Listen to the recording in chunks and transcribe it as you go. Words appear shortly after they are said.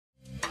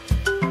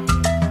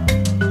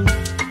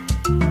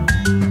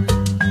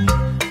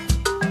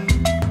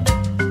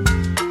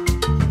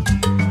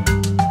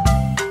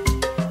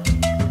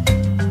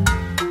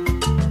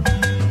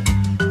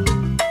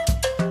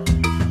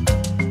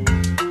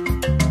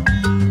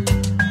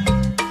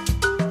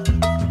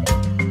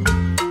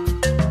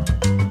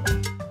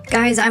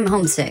Guys, I'm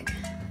homesick.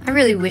 I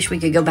really wish we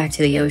could go back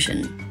to the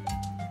ocean.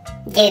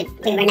 Dude,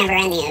 we were never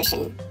in the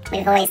ocean.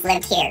 We've always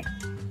lived here.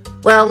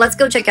 Well, let's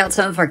go check out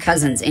some of our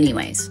cousins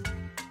anyways.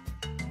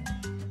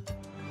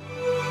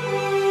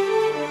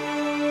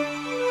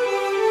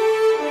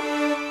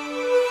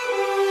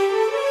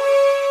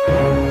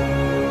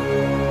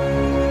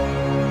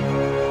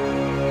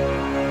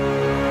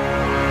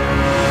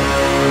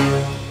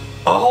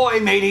 Ahoy,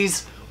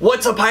 mateys!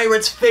 What's a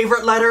pirate's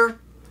favorite letter?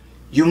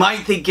 You might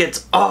think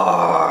it's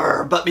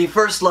R, but me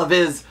first love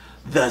is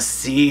the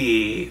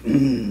sea.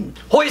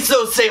 Hoist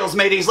those sails,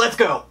 mateys, let's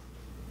go!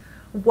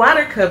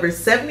 Water covers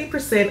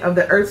 70% of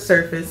the Earth's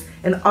surface,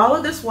 and all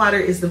of this water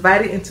is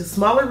divided into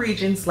smaller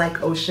regions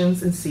like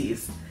oceans and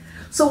seas.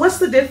 So what's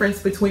the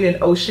difference between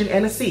an ocean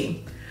and a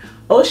sea?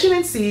 Ocean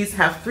and seas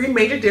have three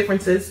major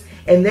differences,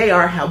 and they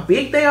are how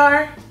big they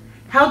are,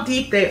 how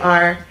deep they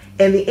are,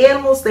 and the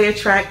animals they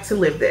attract to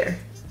live there.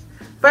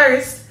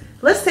 First,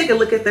 let's take a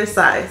look at their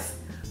size.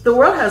 The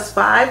world has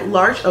 5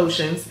 large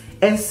oceans,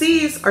 and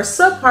seas are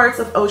subparts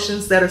of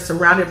oceans that are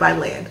surrounded by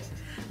land.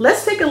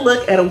 Let's take a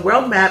look at a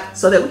world map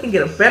so that we can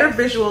get a better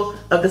visual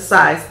of the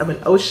size of an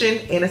ocean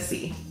and a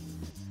sea.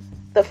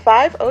 The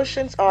 5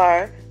 oceans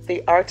are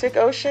the Arctic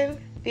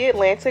Ocean, the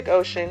Atlantic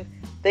Ocean,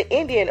 the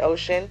Indian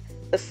Ocean,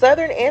 the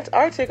Southern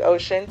Antarctic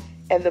Ocean,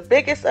 and the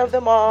biggest of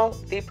them all,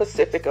 the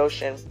Pacific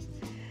Ocean.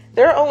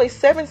 There are only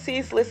 7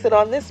 seas listed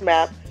on this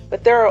map,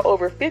 but there are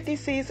over 50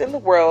 seas in the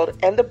world,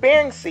 and the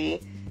Bering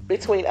Sea,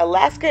 between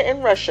Alaska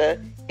and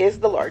Russia, is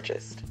the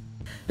largest.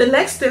 The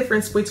next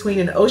difference between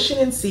an ocean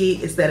and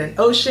sea is that an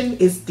ocean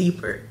is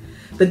deeper.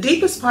 The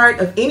deepest part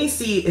of any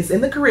sea is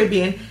in the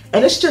Caribbean,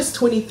 and it's just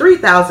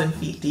 23,000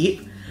 feet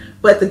deep,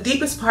 but the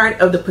deepest part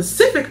of the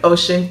Pacific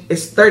Ocean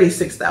is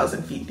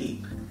 36,000 feet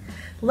deep.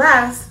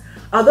 Last,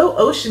 although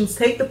oceans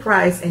take the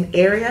prize in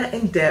area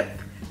and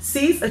depth,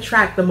 seas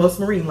attract the most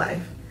marine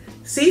life.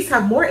 Seas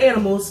have more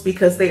animals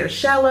because they are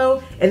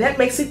shallow, and that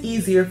makes it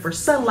easier for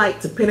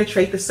sunlight to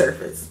penetrate the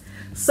surface.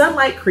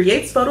 Sunlight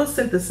creates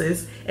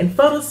photosynthesis, and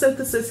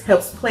photosynthesis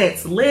helps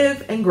plants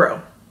live and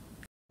grow.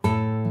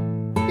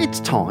 It's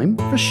time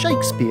for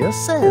Shakespeare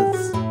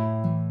Says.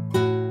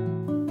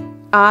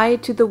 I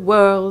to the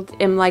world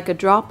am like a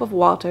drop of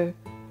water,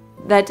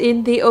 that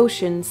in the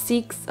ocean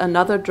seeks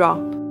another drop.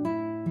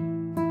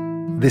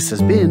 This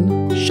has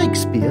been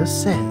Shakespeare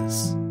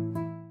Says.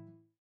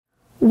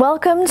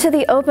 Welcome to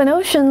the open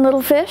ocean,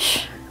 little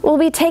fish. We'll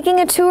be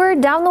taking a tour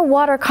down the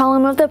water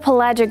column of the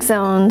pelagic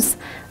zones.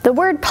 The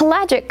word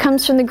pelagic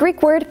comes from the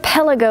Greek word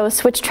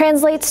pelagos, which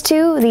translates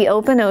to the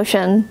open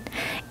ocean.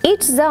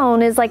 Each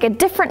zone is like a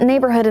different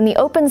neighborhood in the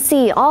open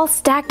sea, all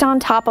stacked on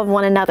top of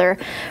one another,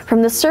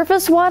 from the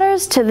surface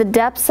waters to the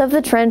depths of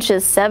the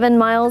trenches 7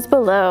 miles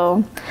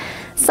below.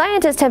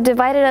 Scientists have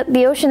divided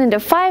the ocean into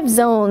 5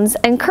 zones,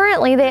 and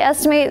currently they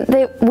estimate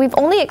that we've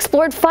only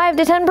explored 5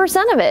 to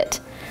 10% of it.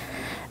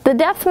 The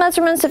depth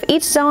measurements of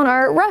each zone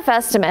are rough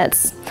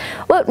estimates.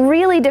 What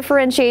really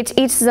differentiates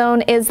each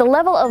zone is the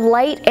level of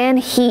light and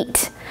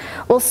heat.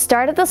 We'll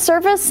start at the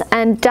surface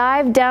and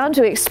dive down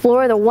to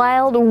explore the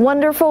wild,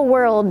 wonderful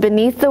world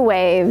beneath the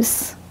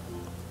waves.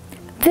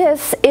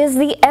 This is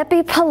the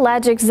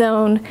epipelagic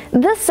zone.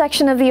 This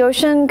section of the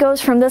ocean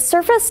goes from the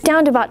surface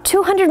down to about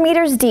 200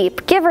 meters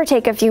deep, give or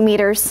take a few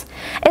meters.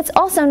 It's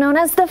also known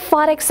as the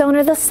photic zone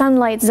or the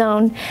sunlight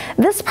zone.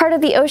 This part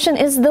of the ocean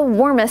is the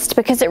warmest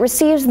because it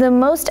receives the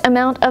most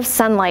amount of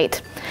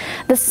sunlight.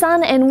 The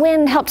sun and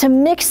wind help to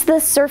mix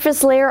this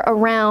surface layer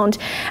around,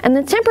 and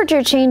the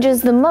temperature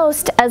changes the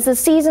most as the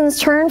seasons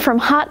turn from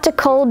hot to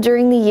cold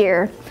during the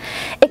year.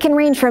 It can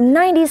range from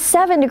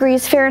 97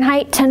 degrees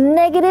Fahrenheit to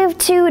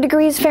 -2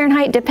 degrees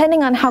Fahrenheit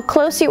depending on how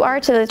close you are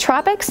to the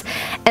tropics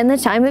and the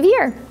time of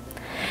year.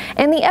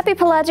 In the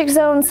epipelagic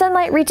zone,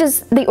 sunlight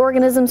reaches the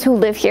organisms who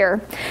live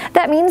here.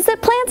 That means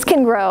that plants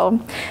can grow.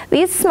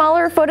 These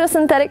smaller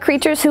photosynthetic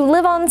creatures who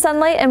live on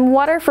sunlight and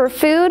water for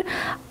food,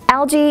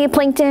 algae,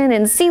 plankton,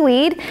 and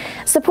seaweed,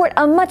 support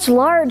a much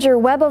larger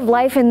web of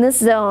life in this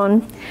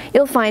zone.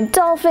 You'll find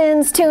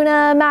dolphins,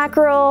 tuna,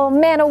 mackerel,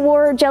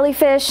 man-o-war,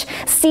 jellyfish,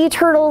 sea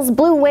turtles,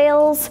 blue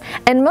whales,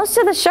 and most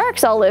of the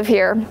sharks all live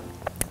here.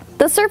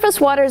 The surface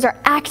waters are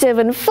active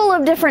and full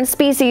of different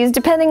species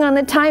depending on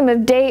the time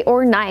of day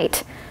or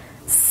night.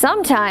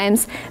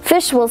 Sometimes,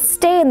 fish will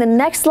stay in the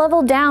next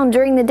level down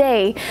during the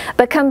day,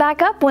 but come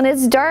back up when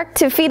it's dark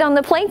to feed on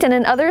the plankton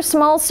and other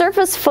small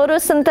surface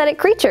photosynthetic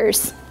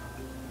creatures.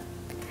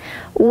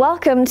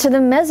 Welcome to the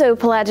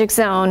mesopelagic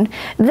zone.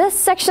 This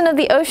section of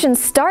the ocean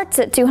starts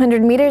at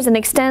 200 meters and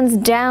extends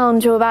down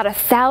to about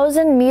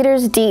 1,000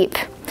 meters deep.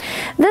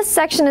 This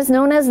section is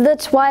known as the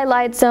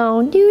twilight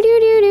zone.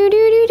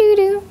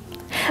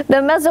 The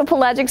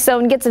mesopelagic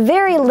zone gets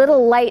very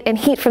little light and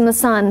heat from the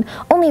sun,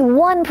 only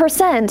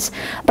 1%,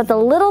 but the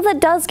little that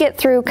does get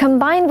through,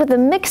 combined with the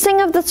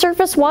mixing of the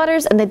surface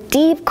waters and the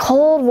deep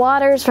cold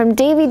waters from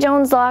Davy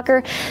Jones'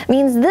 locker,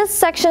 means this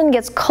section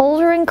gets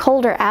colder and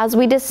colder as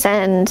we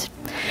descend.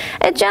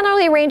 It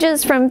generally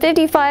ranges from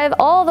 55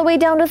 all the way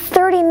down to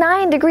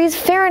 39 degrees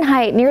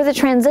Fahrenheit near the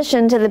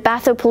transition to the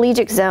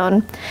bathopelagic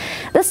zone.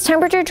 This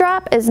temperature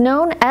drop is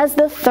known as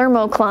the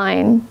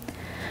thermocline.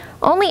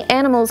 Only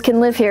animals can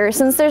live here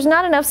since there's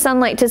not enough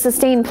sunlight to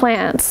sustain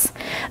plants.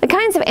 The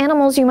kinds of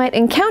animals you might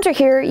encounter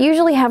here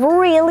usually have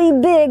really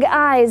big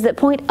eyes that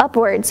point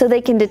upward so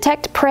they can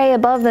detect prey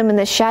above them in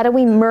the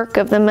shadowy murk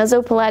of the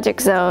mesopelagic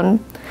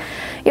zone.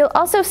 You'll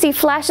also see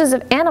flashes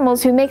of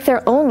animals who make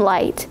their own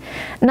light.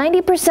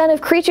 90%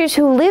 of creatures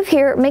who live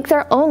here make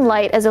their own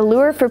light as a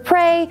lure for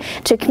prey,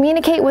 to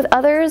communicate with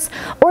others,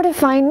 or to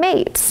find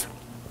mates.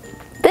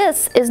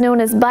 This is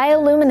known as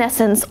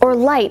bioluminescence, or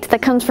light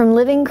that comes from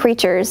living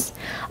creatures.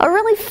 A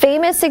really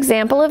famous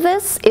example of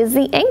this is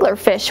the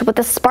anglerfish with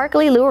a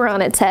sparkly lure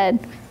on its head.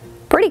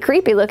 Pretty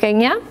creepy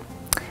looking, yeah?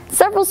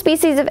 Several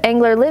species of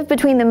angler live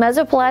between the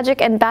mesopelagic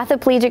and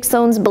bathopelagic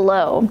zones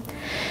below.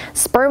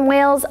 Sperm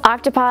whales,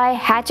 octopi,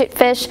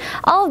 hatchetfish,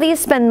 all of these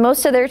spend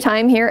most of their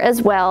time here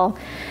as well.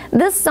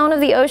 This zone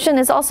of the ocean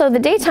is also the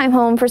daytime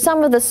home for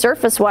some of the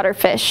surface water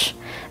fish.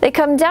 They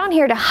come down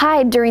here to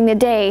hide during the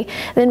day,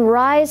 then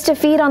rise to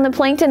feed on the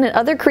plankton and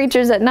other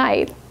creatures at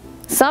night.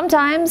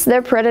 Sometimes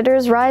their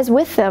predators rise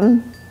with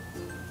them.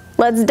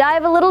 Let's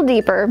dive a little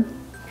deeper.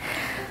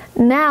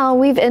 Now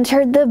we've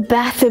entered the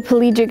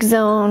bathopelagic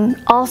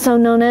zone, also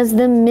known as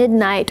the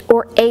midnight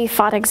or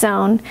aphotic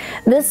zone.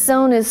 This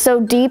zone is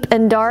so deep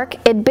and dark,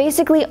 it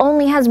basically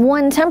only has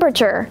one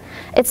temperature.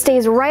 It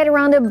stays right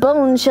around a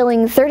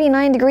bone-chilling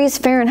 39 degrees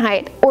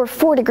Fahrenheit or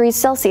 4 degrees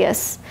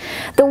Celsius.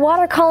 The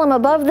water column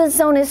above this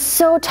zone is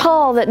so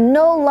tall that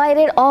no light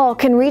at all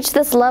can reach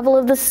this level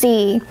of the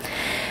sea.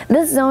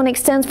 This zone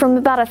extends from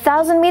about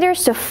 1,000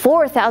 meters to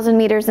 4,000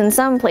 meters in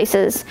some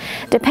places,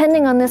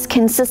 depending on this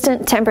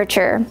consistent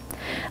temperature.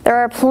 There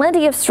are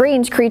plenty of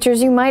strange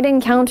creatures you might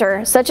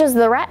encounter, such as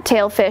the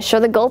rat-tail fish or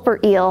the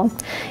gulper eel.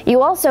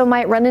 You also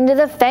might run into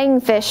the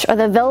fangfish or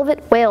the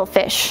velvet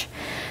whalefish.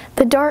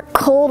 The dark,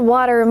 cold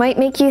water might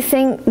make you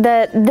think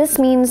that this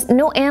means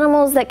no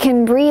animals that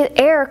can breathe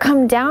air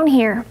come down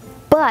here.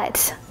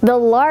 But the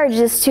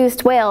largest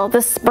toothed whale,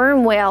 the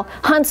sperm whale,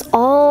 hunts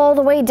all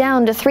the way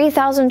down to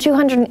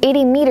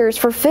 3,280 meters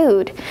for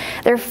food.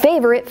 Their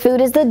favorite food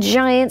is the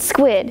giant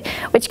squid,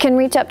 which can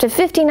reach up to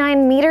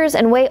 59 meters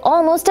and weigh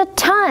almost a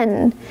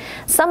ton.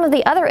 Some of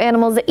the other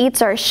animals it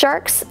eats are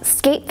sharks,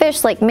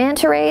 skatefish like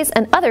manta rays,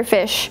 and other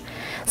fish.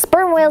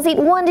 Sperm whales eat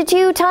 1 to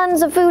 2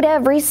 tons of food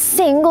every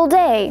single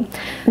day.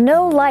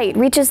 No light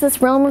reaches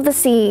this realm of the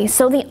sea,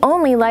 so the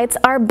only lights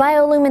are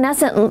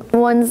bioluminescent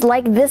ones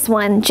like this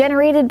one,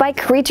 generated by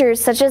creatures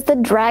such as the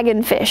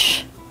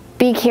dragonfish.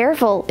 Be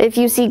careful if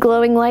you see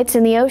glowing lights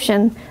in the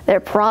ocean.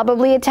 They're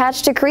probably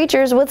attached to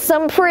creatures with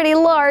some pretty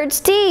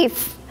large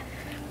teeth.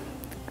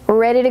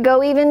 Ready to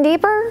go even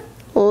deeper?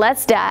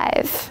 Let's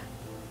dive.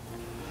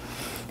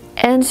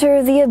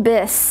 Enter the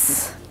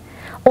abyss,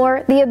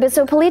 or the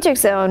abyssopelagic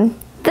zone.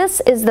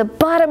 This is the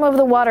bottom of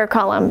the water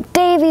column,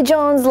 Davy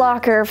Jones'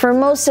 locker for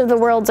most of the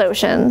world's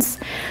oceans.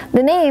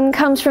 The name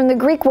comes from the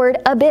Greek word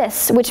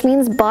abyss, which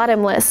means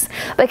bottomless,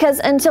 because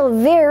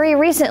until very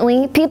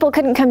recently, people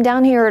couldn't come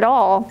down here at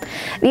all.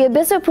 The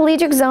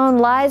abyssopelagic zone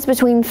lies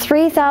between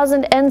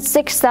 3,000 and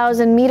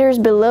 6,000 meters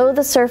below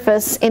the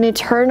surface in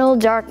eternal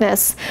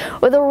darkness,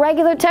 with a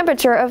regular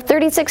temperature of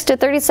 36 to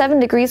 37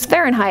 degrees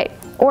Fahrenheit,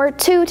 or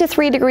 2 to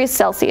 3 degrees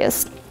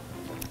Celsius.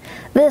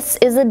 This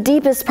is the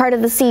deepest part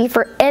of the sea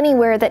for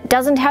anywhere that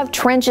doesn't have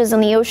trenches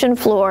on the ocean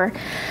floor.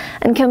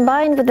 And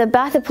combined with the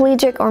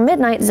bathopelagic or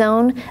midnight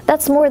zone,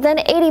 that's more than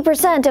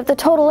 80% of the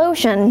total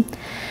ocean.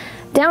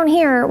 Down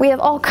here, we have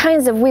all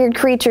kinds of weird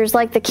creatures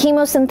like the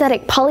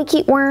chemosynthetic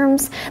polychaete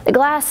worms, the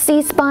glass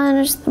sea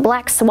sponge, the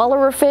black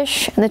swallower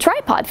fish, and the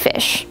tripod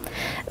fish.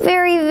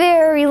 Very,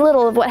 very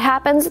little of what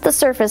happens at the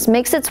surface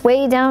makes its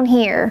way down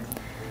here.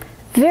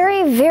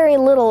 Very, very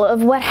little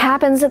of what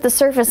happens at the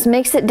surface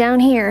makes it down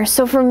here,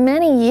 so for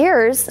many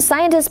years,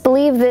 scientists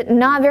believed that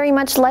not very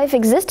much life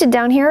existed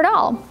down here at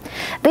all.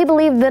 They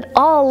believed that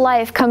all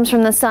life comes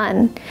from the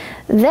sun.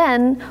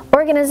 Then,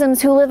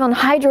 organisms who live on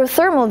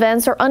hydrothermal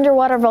vents or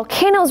underwater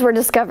volcanoes were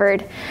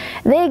discovered.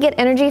 They get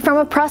energy from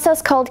a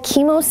process called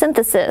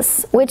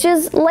chemosynthesis, which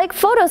is like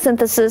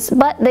photosynthesis,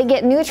 but they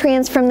get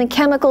nutrients from the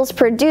chemicals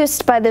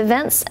produced by the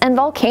vents and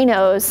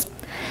volcanoes.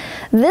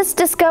 This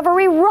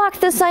discovery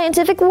rocked the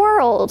scientific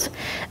world.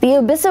 The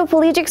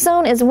abyssopelagic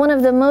zone is one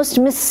of the most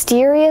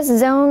mysterious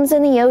zones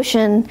in the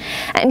ocean,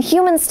 and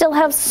humans still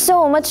have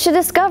so much to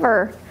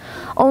discover.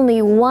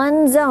 Only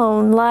one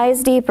zone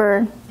lies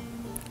deeper.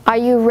 Are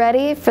you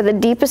ready for the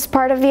deepest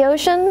part of the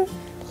ocean?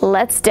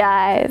 Let's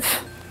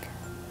dive.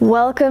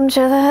 Welcome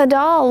to the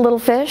Hadal, little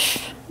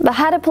fish. The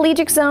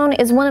hadopelagic zone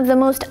is one of the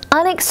most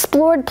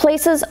unexplored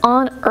places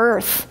on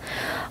Earth.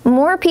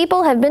 More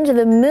people have been to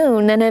the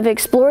moon than have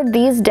explored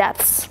these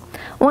depths.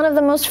 One of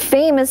the most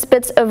famous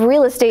bits of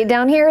real estate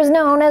down here is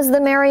known as the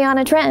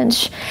Mariana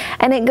Trench,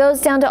 and it goes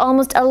down to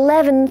almost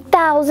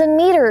 11,000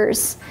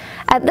 meters.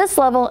 At this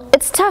level,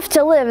 it's tough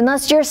to live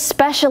unless you're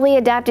specially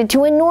adapted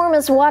to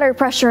enormous water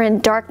pressure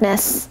and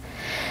darkness.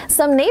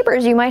 Some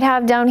neighbors you might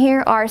have down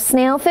here are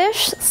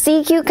snailfish,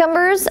 sea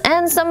cucumbers,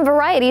 and some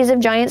varieties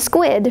of giant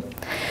squid.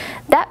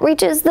 That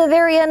reaches the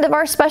very end of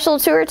our special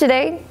tour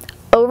today.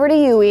 Over to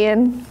you,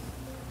 Ian.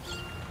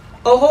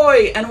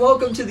 Ahoy, and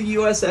welcome to the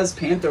USS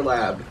Panther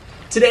Lab.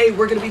 Today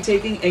we're going to be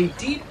taking a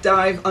deep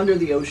dive under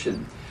the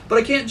ocean, but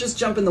I can't just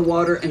jump in the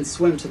water and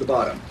swim to the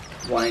bottom.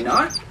 Why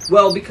not?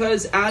 Well,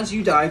 because as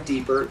you dive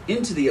deeper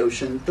into the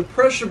ocean, the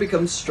pressure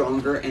becomes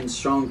stronger and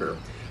stronger.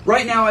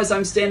 Right now, as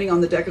I'm standing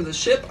on the deck of the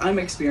ship, I'm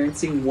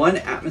experiencing 1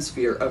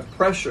 atmosphere of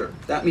pressure.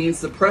 That means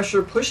the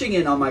pressure pushing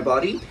in on my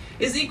body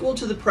is equal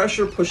to the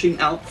pressure pushing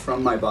out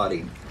from my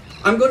body.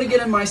 I'm going to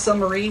get in my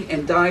submarine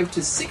and dive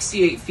to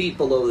 68 feet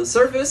below the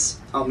surface.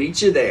 I'll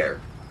meet you there.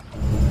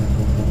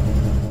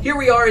 Here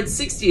we are at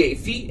 68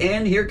 feet,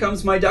 and here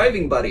comes my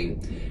diving buddy.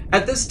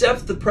 At this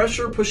depth, the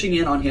pressure pushing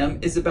in on him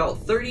is about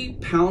 30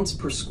 pounds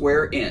per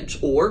square inch,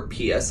 or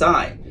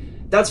PSI.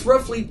 That's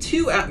roughly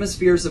 2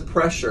 atmospheres of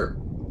pressure.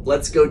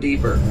 Let's go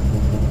deeper.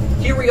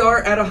 Here we are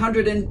at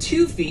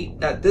 102 feet.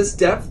 At this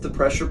depth, the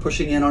pressure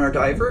pushing in on our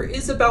diver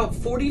is about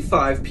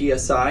 45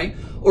 PSI,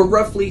 or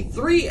roughly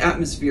 3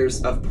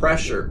 atmospheres of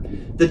pressure.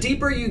 The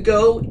deeper you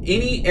go,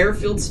 any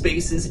air-filled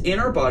spaces in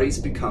our bodies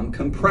become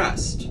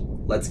compressed.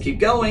 Let's keep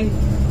going.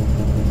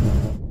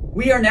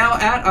 We are now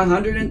at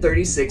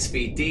 136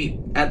 feet deep.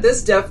 At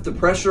this depth, the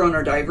pressure on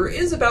our diver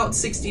is about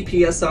 60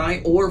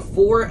 PSI, or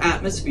 4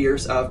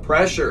 atmospheres of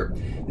pressure.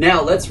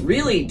 Now let's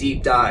really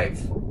deep dive.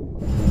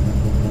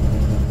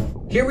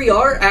 Here we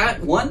are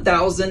at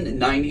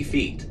 1,090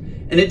 feet.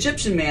 An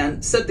Egyptian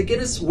man set the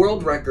Guinness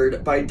World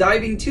Record by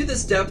diving to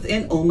this depth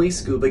in only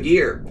scuba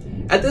gear.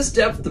 At this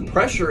depth, the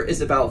pressure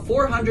is about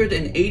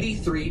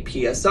 483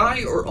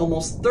 PSI, or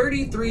almost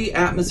 33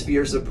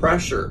 atmospheres of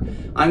pressure.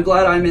 I'm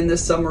glad I'm in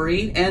this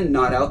submarine and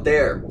not out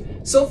there.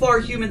 So far,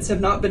 humans have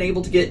not been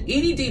able to get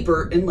any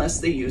deeper unless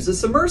they use a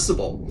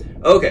submersible.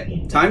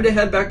 Okay, time to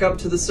head back up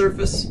to the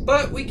surface,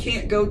 but we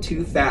can't go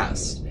too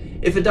fast.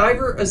 If a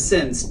diver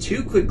ascends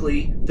too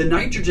quickly, the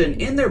nitrogen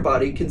in their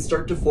body can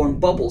start to form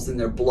bubbles in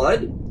their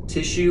blood,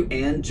 tissue,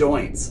 and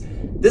joints.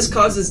 This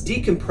causes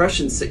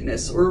decompression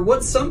sickness, or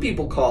what some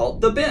people call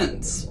the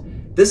bends.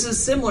 This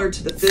is similar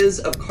to the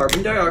fizz of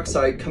carbon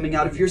dioxide coming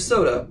out of your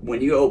soda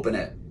when you open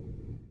it.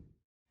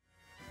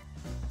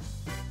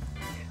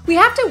 We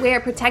have to wear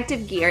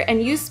protective gear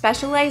and use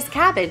specialized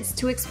cabins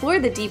to explore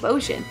the deep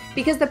ocean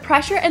because the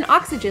pressure and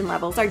oxygen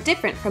levels are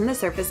different from the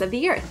surface of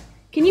the Earth.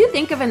 Can you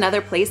think of another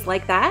place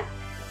like that?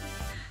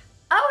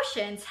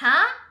 Oceans,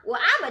 huh?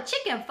 Well, I'm a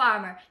chicken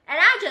farmer, and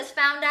I just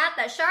found out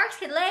that sharks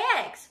can lay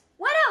eggs.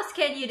 What else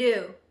can you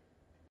do?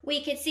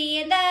 We could see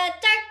in the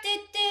dark,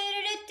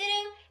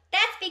 do-do-do-do-do.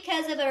 That's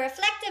because of a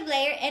reflective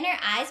layer in our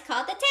eyes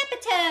called the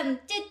tapetum,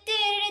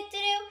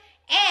 do-do-do-do-do.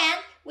 And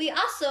we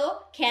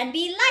also can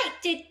be light,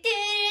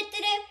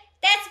 do-do-do-do-do.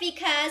 That's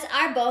because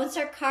our bones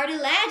are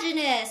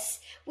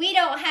cartilaginous. We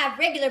don't have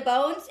regular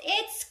bones,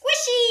 it's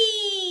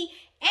squishy.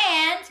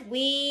 And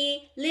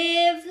we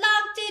live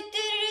long,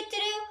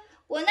 do-do-do-do-do.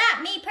 Well,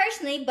 not me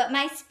personally, but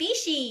my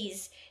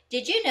species.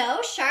 Did you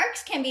know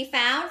sharks can be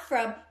found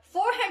from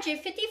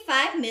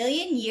 455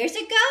 million years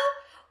ago?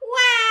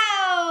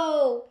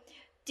 Wow!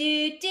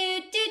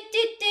 Do-do-do-do-do-do-do.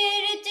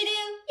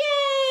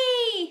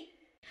 Yay!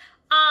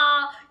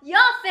 Aw,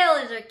 y'all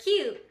fellas are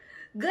cute.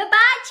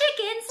 Goodbye,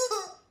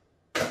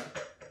 chickens.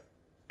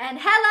 And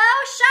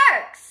hello,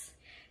 sharks.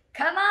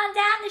 Come on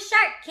down to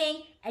Shark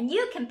King and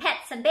you can pet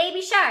some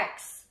baby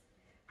sharks.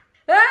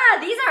 Ah,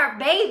 these aren't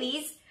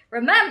babies.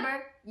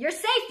 Remember, your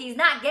safety's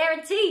not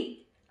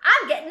guaranteed.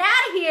 I'm getting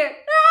out of here.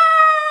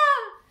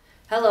 Ah!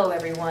 Hello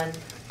everyone,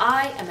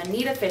 I am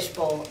Anita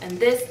Fishbowl and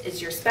this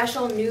is your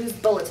special news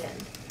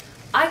bulletin.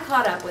 I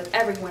caught up with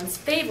everyone's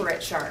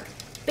favorite shark,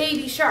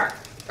 Baby Shark,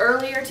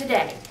 earlier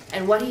today,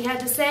 and what he had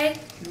to say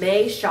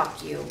may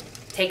shock you.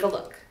 Take a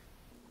look.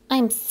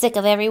 I'm sick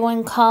of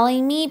everyone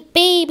calling me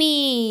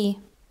baby.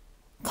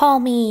 Call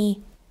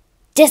me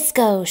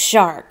Disco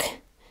Shark.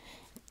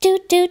 Do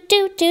do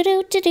do do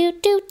do do do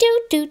do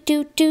do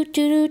do do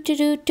do do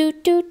do do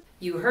do.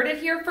 You heard it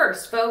here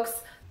first,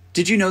 folks.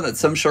 Did you know that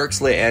some sharks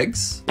lay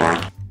eggs,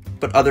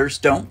 but others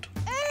don't?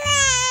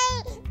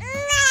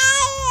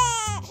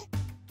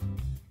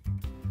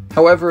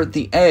 However,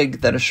 the egg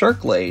that a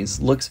shark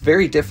lays looks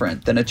very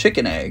different than a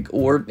chicken egg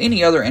or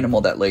any other animal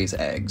that lays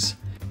eggs.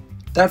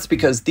 That's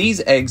because these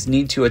eggs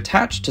need to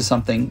attach to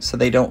something so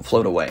they don't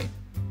float away.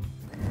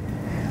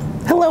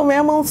 Hello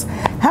mammals,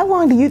 how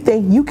long do you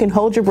think you can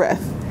hold your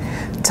breath?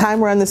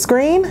 Timer on the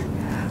screen,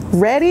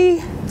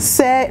 ready,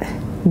 set,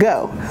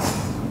 go.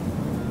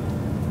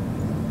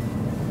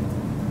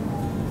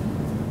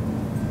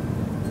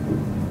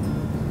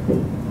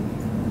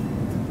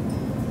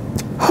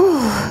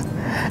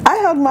 I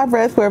held my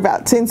breath for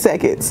about 10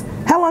 seconds.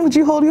 How long did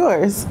you hold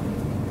yours?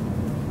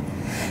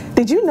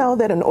 Did you know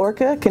that an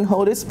orca can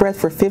hold its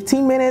breath for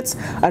 15 minutes,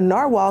 a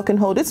narwhal can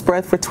hold its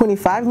breath for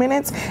 25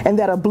 minutes, and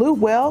that a blue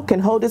whale can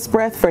hold its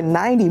breath for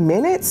 90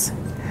 minutes?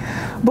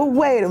 But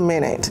wait a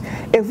minute.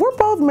 If we're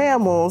both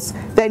mammals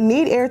that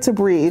need air to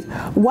breathe,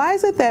 why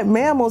is it that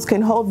mammals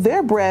can hold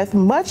their breath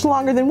much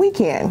longer than we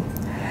can?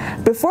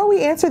 Before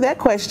we answer that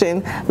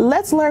question,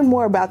 let's learn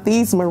more about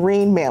these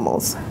marine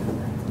mammals.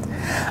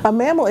 A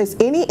mammal is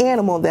any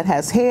animal that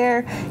has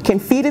hair, can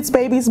feed its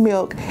babies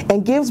milk,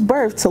 and gives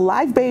birth to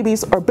live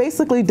babies or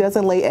basically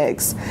doesn't lay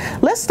eggs.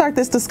 Let's start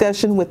this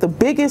discussion with the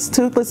biggest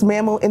toothless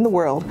mammal in the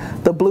world,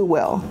 the blue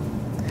whale.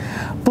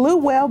 Blue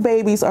whale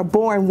babies are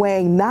born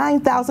weighing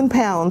 9,000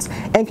 pounds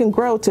and can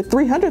grow to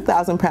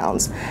 300,000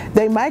 pounds.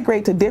 They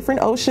migrate to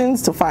different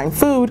oceans to find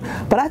food,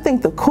 but I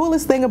think the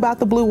coolest thing about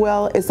the blue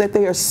whale is that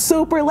they are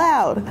super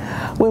loud.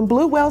 When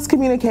blue whales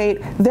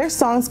communicate, their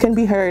songs can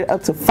be heard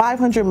up to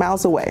 500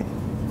 miles away.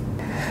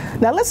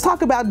 Now let's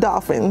talk about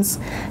dolphins.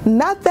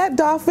 Not that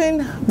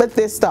dolphin, but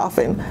this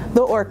dolphin,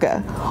 the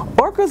orca.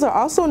 Orcas are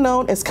also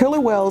known as killer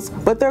whales,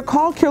 but they're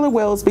called killer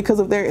whales because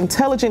of their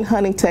intelligent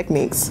hunting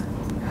techniques.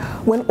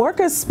 When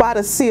orcas spot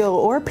a seal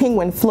or a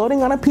penguin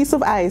floating on a piece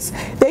of ice,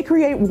 they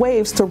create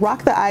waves to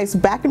rock the ice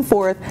back and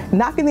forth,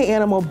 knocking the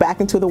animal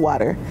back into the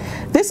water.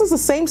 This is the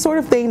same sort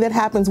of thing that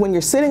happens when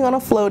you're sitting on a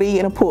floaty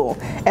in a pool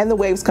and the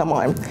waves come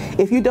on.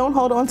 If you don't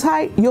hold on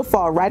tight, you'll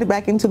fall right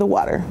back into the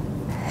water.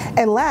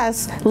 And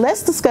last,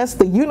 let's discuss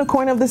the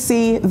unicorn of the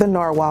sea, the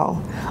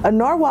narwhal. A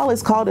narwhal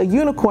is called a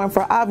unicorn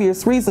for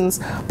obvious reasons,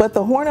 but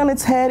the horn on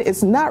its head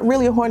is not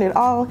really a horn at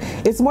all.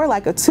 It's more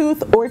like a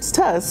tooth or its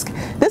tusk.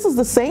 This is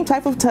the same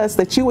type of tusk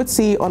that you would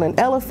see on an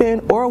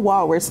elephant or a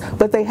walrus,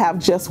 but they have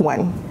just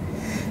one.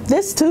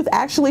 This tooth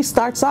actually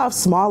starts off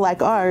small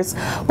like ours,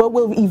 but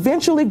will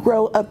eventually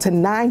grow up to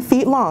 9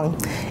 feet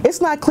long. It's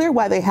not clear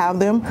why they have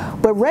them,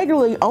 but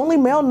regularly only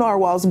male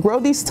narwhals grow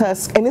these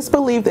tusks, and it's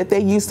believed that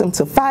they use them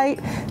to fight,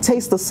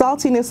 taste the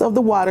saltiness of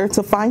the water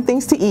to find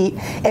things to eat,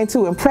 and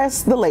to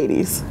impress the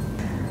ladies.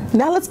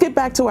 Now let's get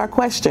back to our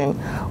question.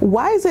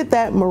 Why is it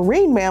that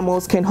marine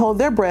mammals can hold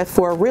their breath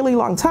for a really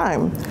long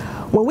time?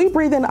 When we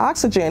breathe in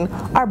oxygen,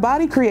 our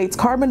body creates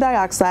carbon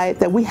dioxide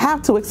that we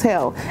have to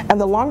exhale, and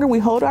the longer we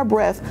hold our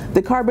breath,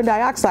 the carbon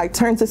dioxide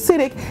turns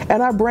acidic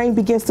and our brain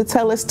begins to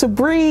tell us to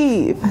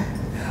breathe.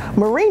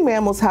 Marine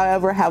mammals,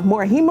 however, have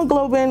more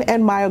hemoglobin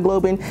and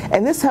myoglobin,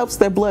 and this helps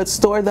their blood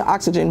store the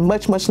oxygen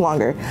much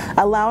longer,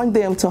 allowing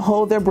them to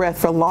hold their breath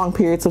for long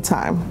periods of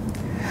time.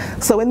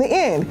 So in the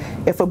end,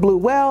 if a blue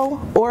whale,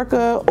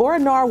 orca, or a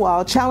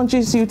narwhal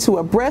challenges you to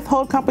a breath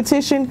hold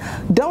competition,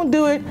 don't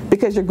do it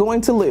because you're going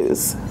to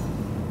lose.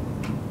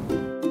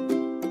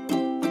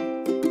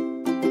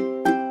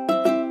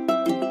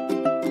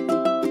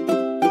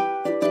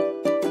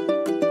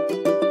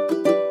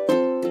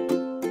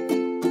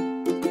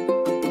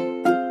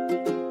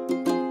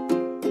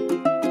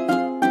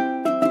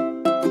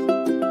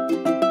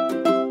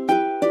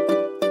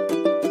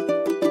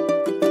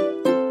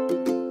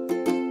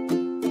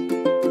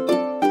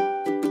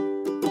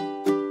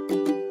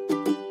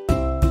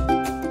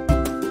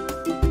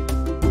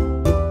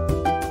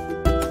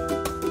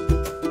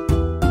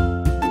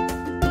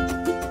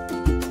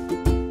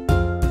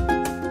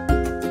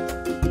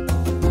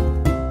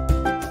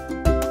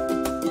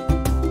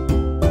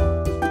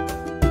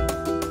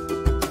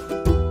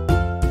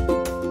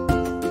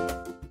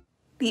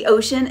 The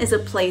ocean is a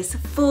place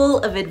full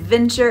of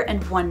adventure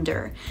and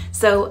wonder,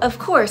 so of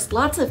course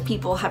lots of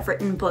people have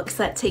written books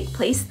that take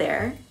place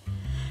there.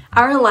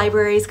 Our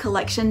library's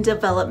collection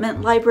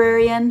development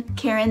librarian,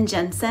 Karen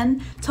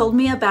Jensen, told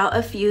me about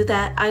a few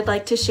that I'd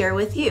like to share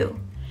with you.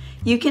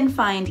 You can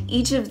find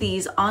each of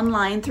these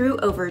online through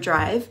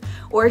Overdrive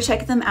or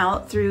check them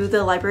out through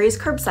the library's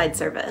curbside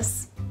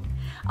service.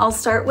 I'll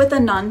start with a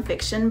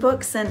nonfiction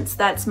book since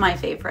that's my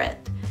favorite.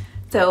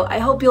 So I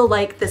hope you'll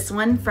like this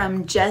one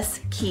from Jess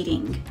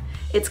Keating.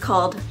 It's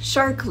called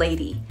Shark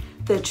Lady,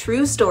 the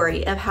true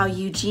story of how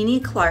Eugenie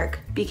Clark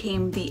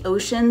became the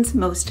ocean's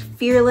most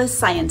fearless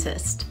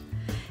scientist.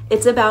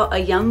 It's about a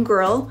young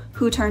girl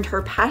who turned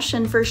her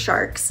passion for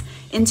sharks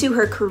into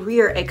her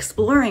career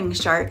exploring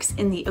sharks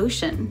in the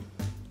ocean.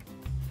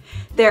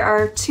 There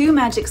are 2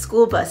 Magic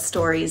School Bus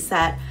stories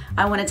that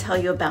I want to tell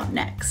you about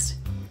next.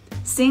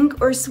 Sink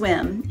or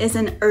Swim is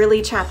an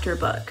early chapter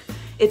book.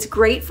 It's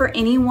great for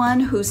anyone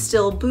who's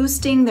still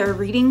boosting their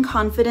reading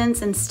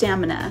confidence and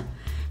stamina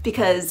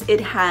because it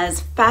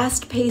has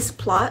fast-paced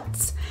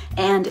plots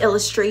and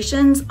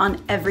illustrations on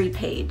every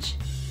page.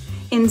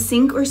 In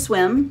Sink or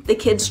Swim, the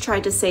kids try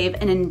to save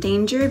an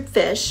endangered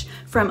fish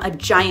from a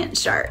giant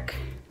shark.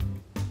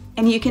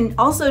 And you can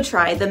also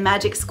try the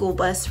Magic School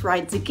Bus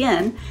Rides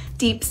Again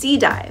Deep Sea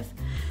Dive,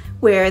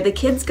 where the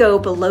kids go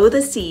below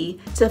the sea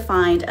to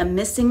find a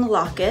missing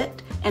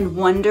locket and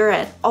wonder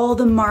at all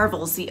the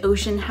marvels the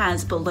ocean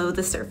has below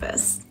the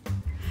surface.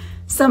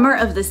 Summer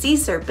of the Sea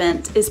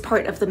Serpent is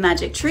part of the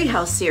Magic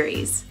Treehouse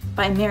series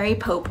by Mary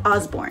Pope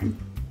Osborne.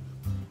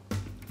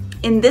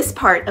 In this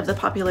part of the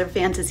popular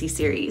fantasy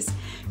series,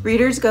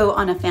 readers go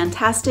on a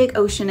fantastic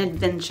ocean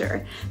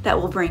adventure that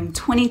will bring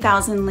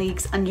 20,000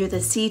 leagues under the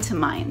sea to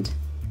mind.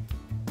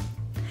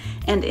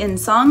 And in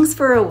Songs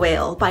for a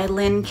Whale by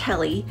Lynn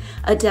Kelly,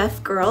 a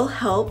deaf girl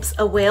helps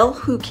a whale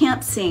who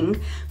can't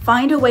sing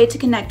find a way to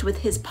connect with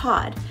his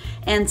pod,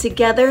 and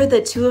together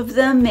the two of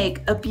them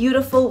make a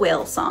beautiful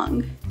whale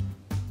song.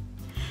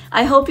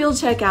 I hope you'll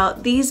check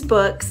out these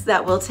books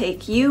that will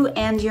take you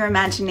and your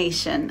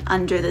imagination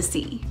under the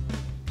sea.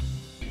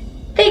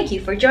 Thank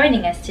you for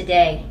joining us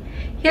today.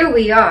 Here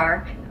we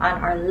are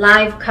on our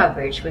live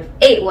coverage with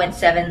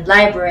 817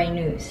 Library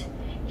News,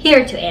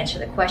 here to answer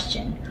the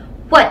question,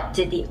 what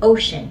did the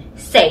ocean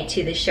say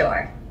to the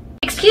shore?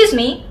 Excuse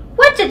me,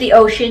 what did the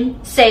ocean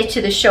say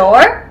to the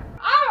shore?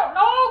 I don't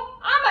know,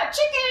 I'm a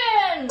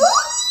chicken!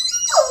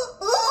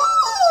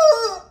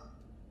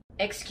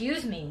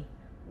 Excuse me,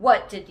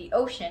 what did the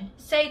ocean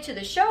say to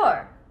the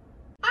shore?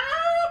 I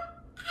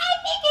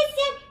think it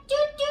said doot.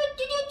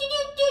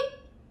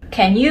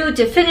 Can you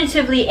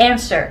definitively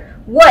answer,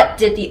 what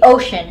did the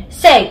ocean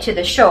say to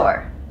the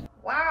shore?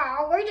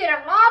 Wow, we did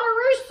a lot of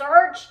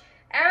research,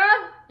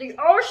 and the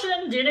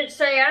ocean didn't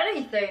say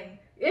anything.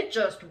 It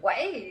just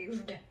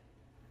waved.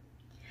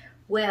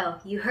 Well,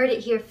 you heard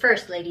it here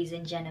first, ladies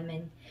and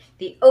gentlemen.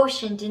 The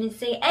ocean didn't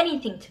say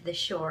anything to the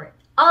shore.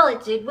 All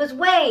it did was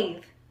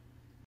wave.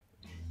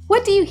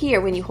 What do you hear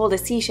when you hold a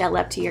seashell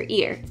up to your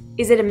ear?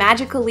 Is it a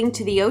magical link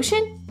to the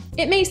ocean?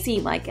 It may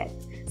seem like it.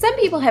 Some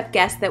people have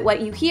guessed that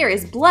what you hear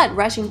is blood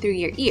rushing through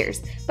your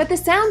ears, but the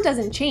sound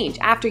doesn't change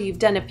after you've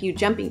done a few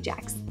jumping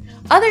jacks.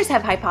 Others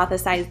have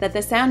hypothesized that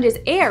the sound is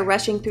air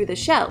rushing through the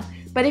shell,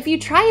 but if you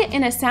try it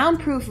in a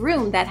soundproof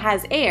room that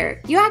has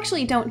air, you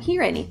actually don't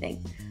hear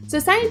anything. So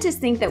scientists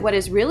think that what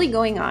is really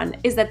going on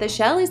is that the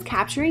shell is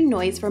capturing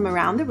noise from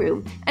around the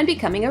room and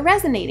becoming a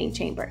resonating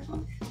chamber.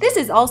 This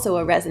is also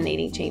a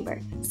resonating chamber.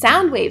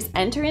 Sound waves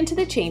enter into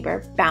the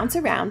chamber, bounce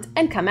around,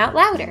 and come out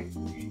louder.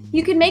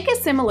 You can make a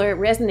similar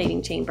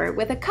resonating chamber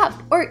with a cup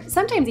or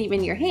sometimes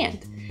even your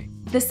hand.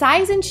 The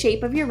size and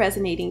shape of your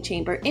resonating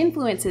chamber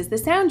influences the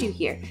sound you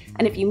hear,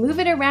 and if you move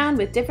it around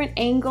with different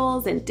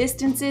angles and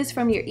distances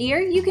from your ear,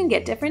 you can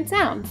get different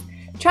sounds.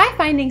 Try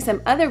finding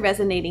some other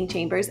resonating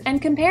chambers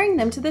and comparing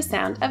them to the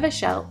sound of a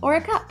shell or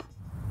a cup.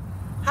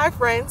 Hi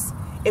friends,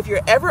 if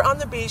you're ever on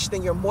the beach,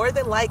 then you're more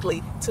than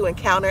likely to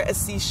encounter a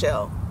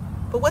seashell.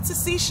 But what's a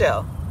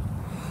seashell?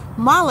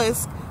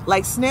 Mollusks,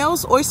 like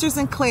snails, oysters,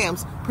 and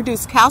clams,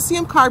 produce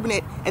calcium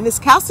carbonate, and this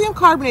calcium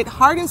carbonate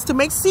hardens to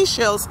make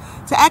seashells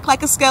to act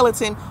like a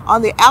skeleton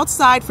on the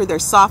outside for their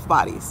soft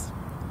bodies.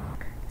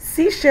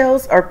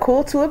 Seashells are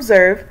cool to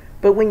observe,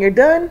 but when you're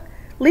done,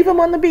 leave them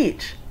on the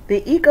beach.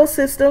 The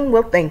ecosystem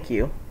will thank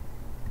you.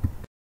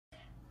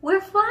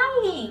 We're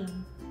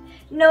flying!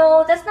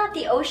 No, that's not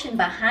the ocean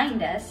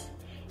behind us.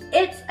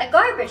 It's a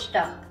garbage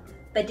dump.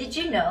 But did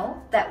you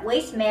know that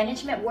waste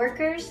management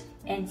workers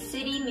and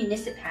city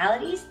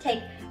municipalities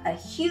take a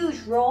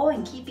huge role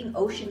in keeping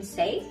oceans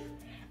safe?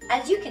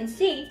 As you can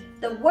see,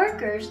 the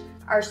workers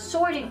are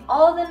sorting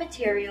all the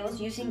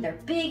materials using their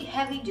big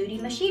heavy-duty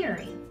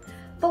machinery.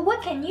 But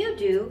what can you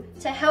do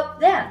to help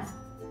them?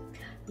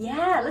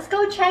 Yeah, let's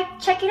go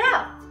check it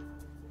out.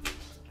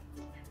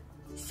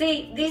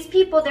 See, these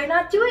people, they're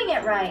not doing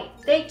it right.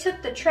 They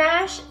took the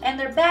trash and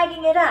they're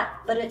bagging it up,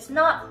 but it's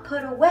not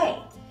put away.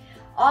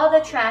 All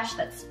the trash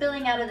that's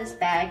spilling out of this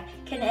bag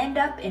can end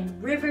up in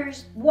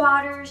rivers,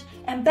 waters,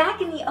 and back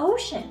in the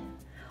ocean.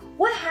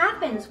 What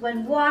happens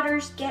when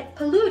waters get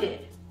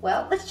polluted?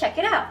 Well, let's check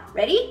it out.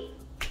 Ready?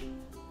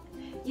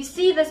 You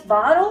see this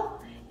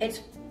bottle? It's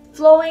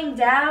flowing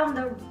down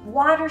the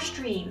water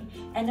stream,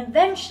 and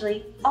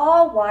eventually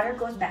all water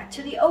goes back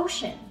to the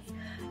ocean.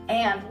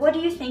 And what do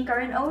you think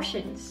are in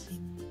oceans?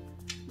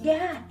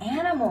 Yeah,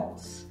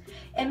 animals.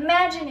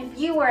 Imagine if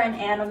you were an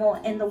animal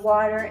in the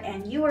water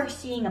and you were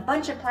seeing a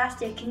bunch of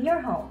plastic in your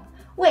home.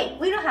 Wait,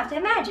 we don't have to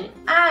imagine.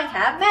 I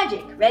have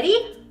magic.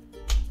 Ready?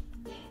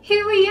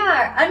 Here we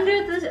are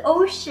under the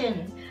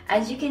ocean.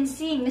 As you can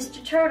see,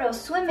 Mr. Turtle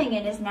swimming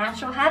in his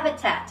natural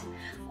habitat.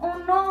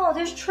 Oh no,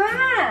 there's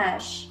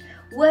trash.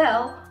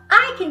 Well,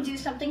 I can do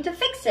something to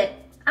fix it.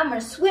 I'm gonna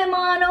swim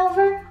on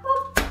over.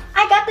 Oh,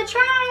 I got the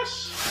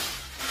trash.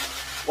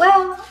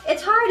 Well,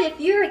 it's hard if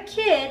you're a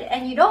kid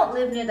and you don't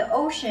live near the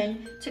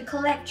ocean to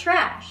collect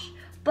trash.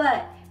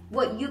 But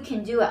what you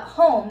can do at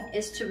home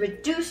is to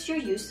reduce your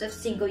use of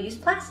single-use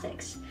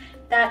plastics.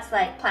 That's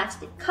like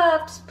plastic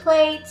cups,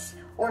 plates,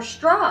 or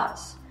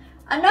straws.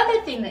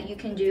 Another thing that you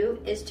can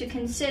do is to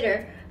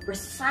consider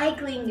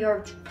recycling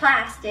your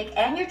plastic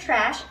and your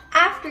trash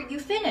after you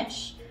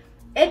finish.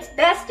 It's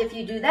best if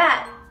you do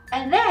that,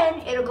 and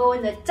then it'll go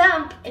in the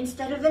dump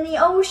instead of in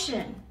the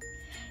ocean.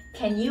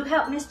 Can you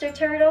help Mr.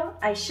 Turtle?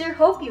 I sure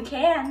hope you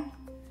can.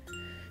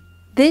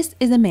 This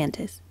is a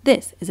mantis.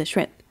 This is a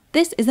shrimp.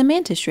 This is a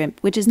mantis shrimp,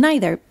 which is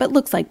neither, but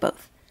looks like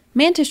both.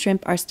 Mantis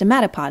shrimp are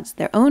stomatopods,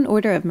 their own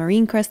order of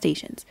marine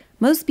crustaceans.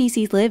 Most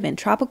species live in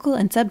tropical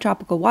and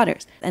subtropical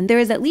waters, and there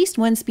is at least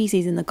one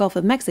species in the Gulf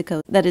of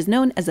Mexico that is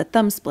known as a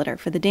thumb splitter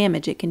for the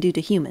damage it can do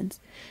to humans.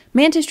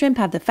 Mantis shrimp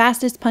have the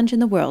fastest punch in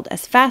the world,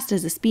 as fast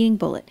as a speeding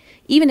bullet.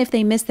 Even if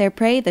they miss their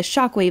prey, the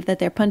shockwave that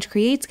their punch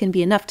creates can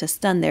be enough to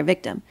stun their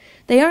victim.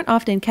 They aren't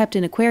often kept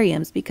in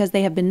aquariums because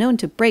they have been known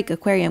to break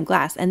aquarium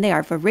glass, and they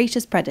are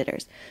voracious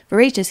predators.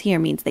 Voracious here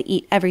means they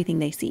eat everything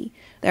they see.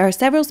 There are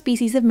several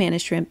species of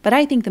mantis shrimp, but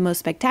I think the most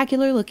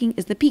spectacular looking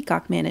is the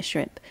peacock mantis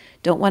shrimp.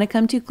 Don't want to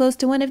come too close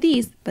to one of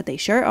these, but they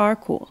sure are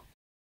cool.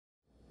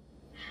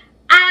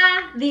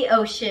 Ah, the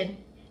ocean.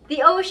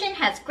 The ocean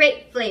has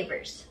great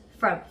flavors,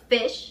 from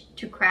fish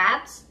to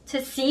crabs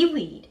to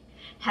seaweed.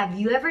 Have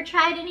you ever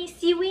tried any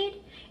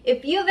seaweed?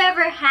 If you've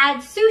ever had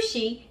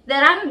sushi,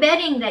 then I'm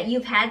betting that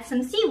you've had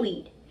some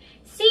seaweed.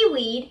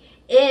 Seaweed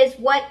is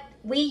what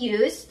we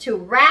use to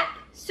wrap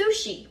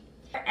sushi.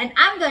 And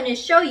I'm going to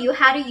show you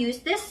how to use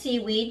this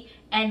seaweed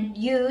and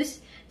use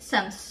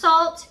some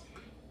salt,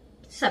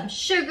 some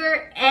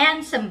sugar,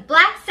 and some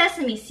black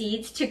sesame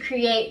seeds to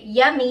create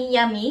yummy,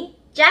 yummy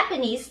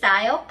Japanese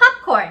style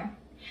popcorn.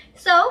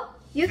 So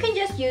you can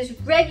just use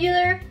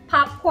regular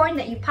popcorn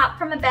that you pop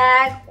from a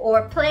bag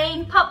or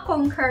plain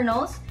popcorn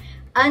kernels,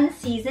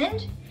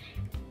 unseasoned.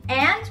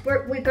 And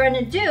what we're going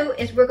to do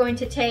is we're going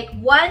to take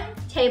 1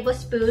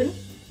 tablespoon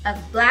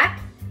of black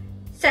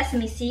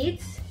sesame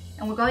seeds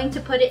and we're going to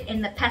put it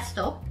in the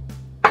pestle.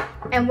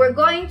 And we're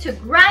going to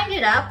grind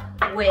it up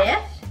with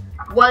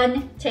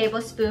 1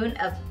 tablespoon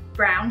of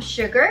brown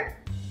sugar,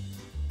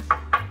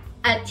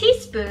 a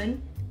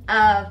teaspoon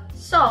of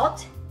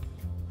salt,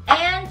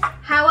 and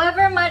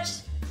however much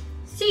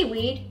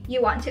seaweed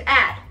you want to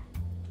add.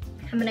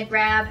 I'm gonna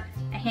grab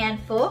a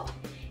handful,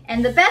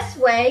 and the best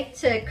way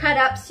to cut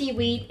up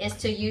seaweed is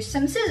to use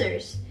some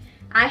scissors.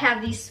 I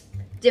have these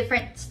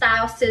different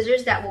style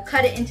scissors that will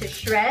cut it into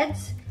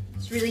shreds.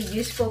 It's really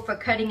useful for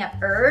cutting up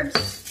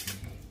herbs,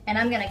 and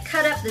I'm gonna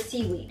cut up the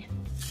seaweed.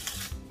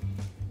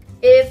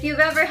 If you've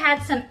ever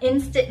had some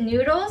instant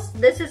noodles,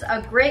 this is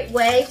a great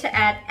way to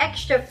add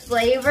extra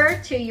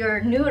flavor to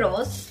your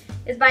noodles,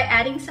 is by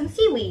adding some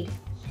seaweed.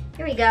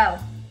 Here we go.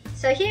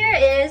 So here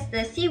is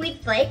the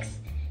seaweed flakes.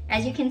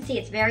 As you can see,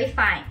 it's very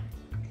fine.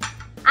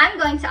 I'm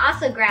going to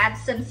also grab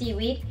some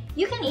seaweed.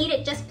 You can eat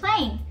it just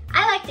plain.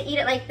 I like to eat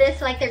it like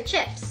this, like they're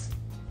chips.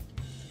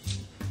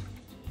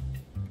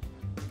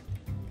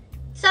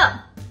 So,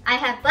 I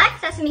have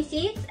black sesame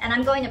seeds, and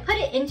I'm going to put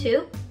it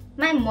into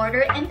my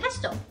mortar and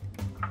pestle.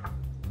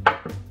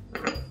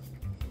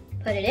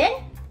 Put it in.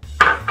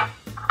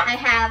 I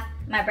have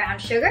my brown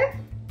sugar.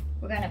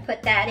 We're going to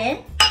put that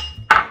in.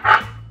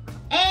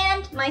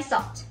 And my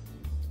salt.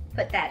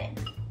 Put that in.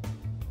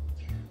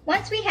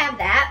 Once we have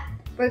that,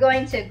 we're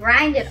going to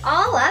grind it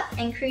all up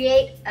and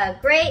create a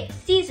great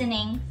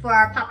seasoning for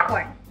our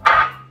popcorn.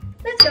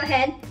 Let's go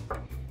ahead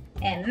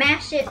and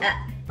mash it up.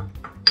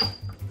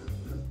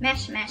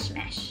 Mash, mash,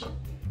 mash.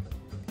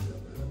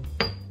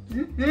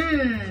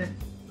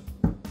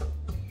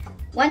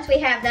 Once we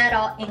have that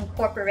all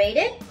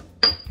incorporated,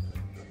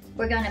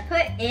 we're going to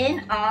put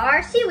in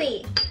our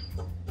seaweed.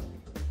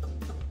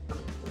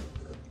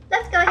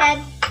 Let's go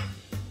ahead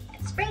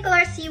and sprinkle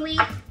our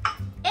seaweed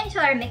into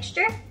our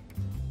mixture.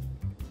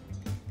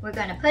 We're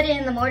going to put it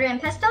in the mortar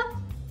and pestle,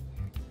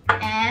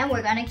 and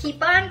we're going to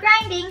keep on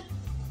grinding.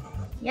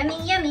 Yummy,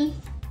 yummy.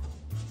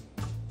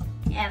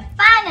 And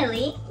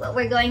finally, what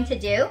we're going to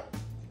do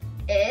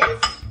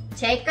is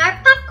take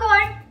our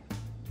popcorn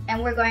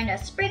and we're going to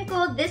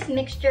sprinkle this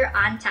mixture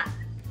on top.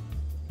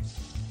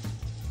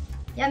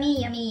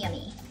 Yummy, yummy,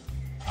 yummy.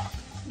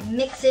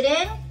 Mix it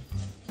in,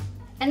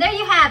 and there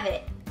you have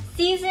it.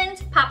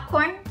 Seasoned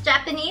popcorn,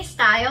 Japanese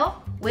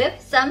style,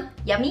 with some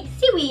yummy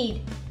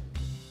seaweed.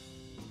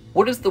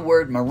 What does the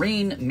word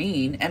marine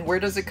mean, and where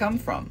does it come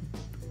from?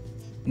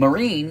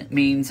 Marine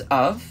means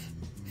of,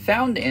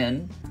 found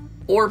in,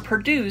 or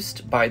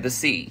produced by the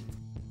sea.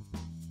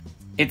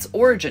 Its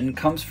origin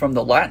comes from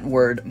the Latin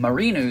word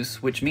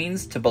marinus, which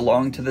means to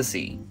belong to the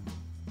sea.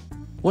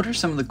 What are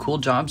some of the cool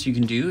jobs you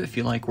can do if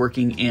you like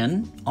working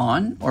in,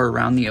 on, or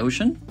around the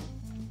ocean?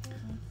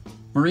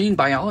 Marine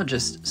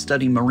biologists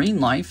study marine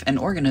life and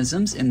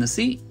organisms in the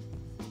sea.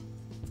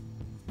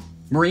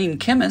 Marine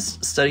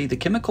chemists study the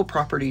chemical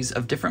properties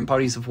of different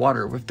bodies of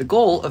water with the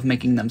goal of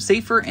making them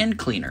safer and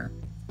cleaner.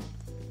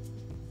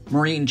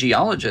 Marine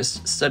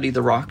geologists study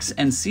the rocks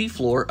and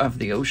seafloor of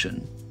the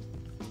ocean.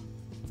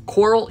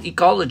 Coral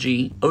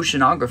ecology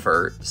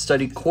oceanographer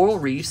study coral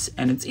reefs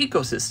and its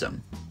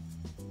ecosystem.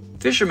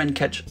 Fishermen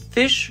catch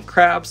fish,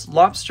 crabs,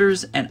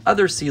 lobsters, and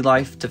other sea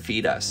life to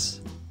feed us.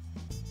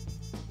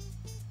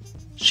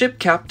 Ship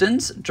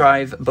captains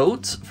drive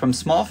boats from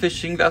small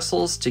fishing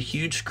vessels to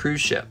huge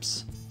cruise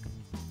ships.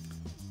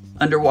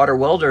 Underwater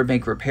welder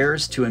make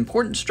repairs to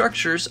important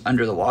structures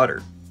under the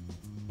water.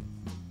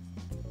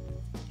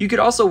 You could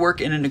also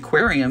work in an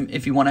aquarium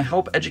if you want to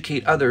help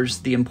educate others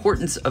the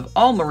importance of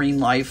all marine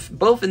life,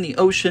 both in the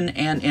ocean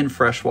and in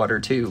freshwater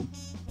too.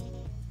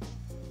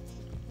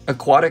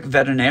 Aquatic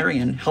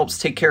veterinarian helps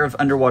take care of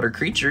underwater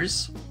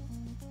creatures.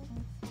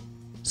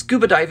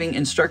 Scuba diving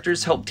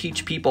instructors help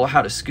teach people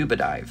how to scuba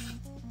dive.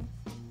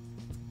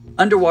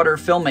 Underwater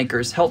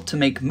filmmakers help to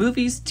make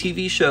movies,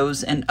 TV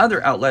shows, and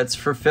other outlets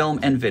for film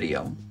and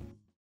video.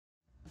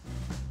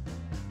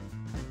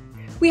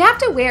 We have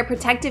to wear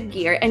protective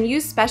gear and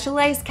use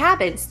specialized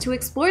cabins to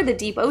explore the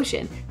deep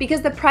ocean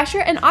because the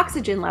pressure and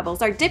oxygen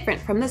levels are different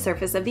from the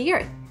surface of the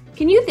Earth.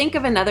 Can you think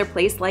of another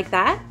place like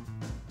that?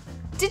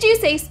 Did you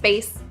say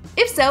space?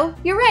 If so,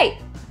 you're right.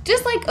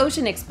 Just like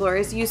ocean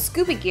explorers use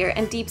scuba gear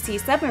and deep-sea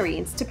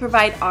submarines to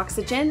provide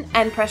oxygen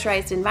and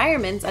pressurized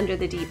environments under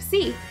the deep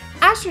sea,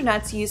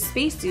 astronauts use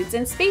spacesuits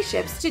and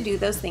spaceships to do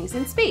those things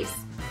in space.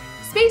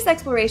 Space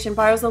exploration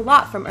borrows a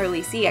lot from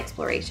early sea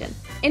exploration.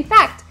 In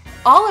fact,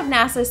 all of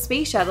NASA's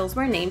space shuttles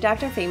were named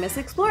after famous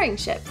exploring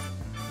ships.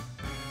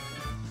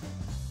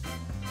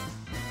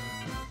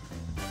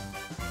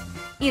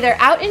 Either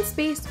out in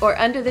space or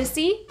under the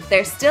sea,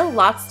 there's still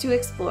lots to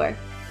explore.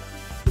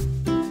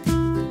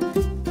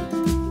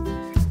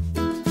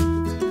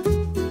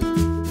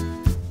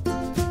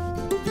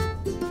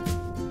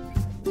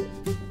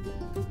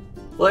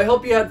 Well, I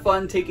hope you had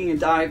fun taking a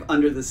dive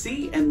under the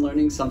sea and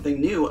learning something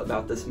new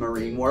about this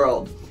marine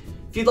world.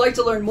 If you'd like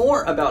to learn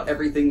more about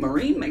everything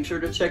marine, make sure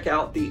to check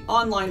out the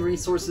online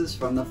resources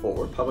from the Fort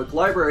Worth Public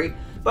Library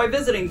by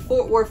visiting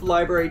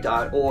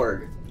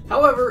fortworthlibrary.org.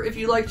 However, if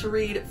you like to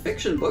read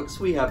fiction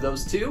books, we have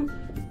those too,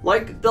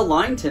 like The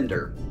Line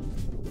Tender,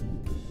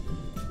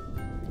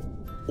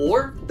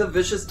 or The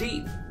Vicious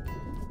Deep,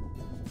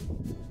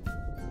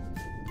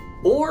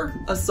 or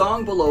A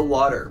Song Below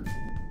Water.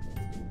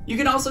 You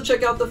can also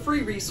check out the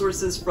free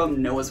resources from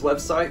NOAA's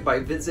website by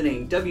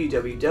visiting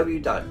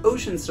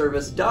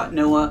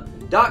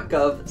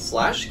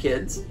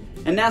www.oceanservice.noaa.gov/kids,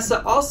 and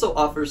NASA also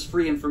offers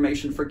free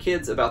information for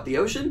kids about the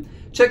ocean.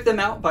 Check them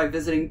out by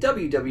visiting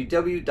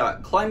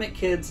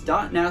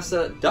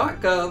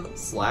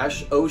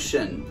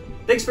www.climatekids.nasa.gov/ocean.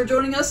 Thanks for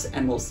joining us,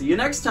 and we'll see you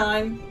next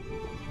time!